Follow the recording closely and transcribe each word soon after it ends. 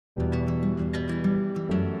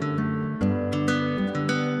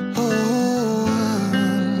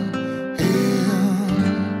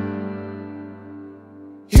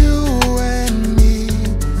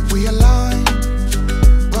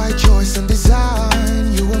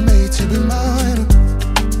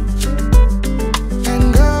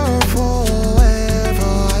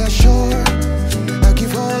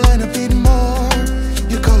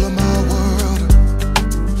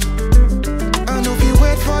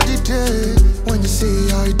the day when you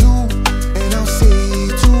say I do, and I'll say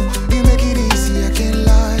it too. You make it easy, I can't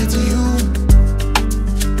lie to you.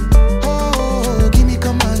 Oh, give me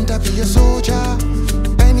command, I'll be your soldier.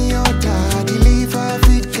 Any order, deliver,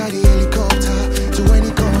 feed, carry helicopter to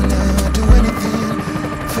any corner, do anything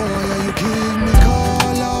for you. You give me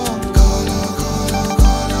color, color, color,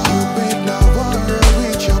 color. You break my world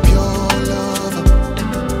with your pure love.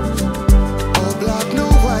 All black, no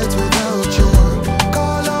white without your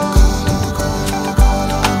color, color, color,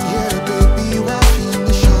 color. Yeah, baby, you are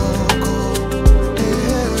feeling choco.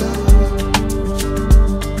 Yeah.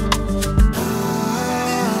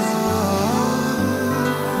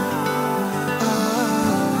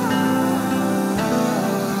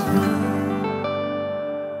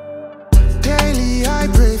 Daily I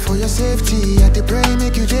pray for your safety. I dey pray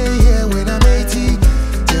make you day here when I'm 80.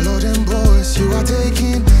 Tell all them boys you are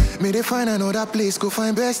taking. May they find another place, go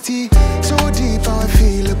find bestie. So deep how I feel.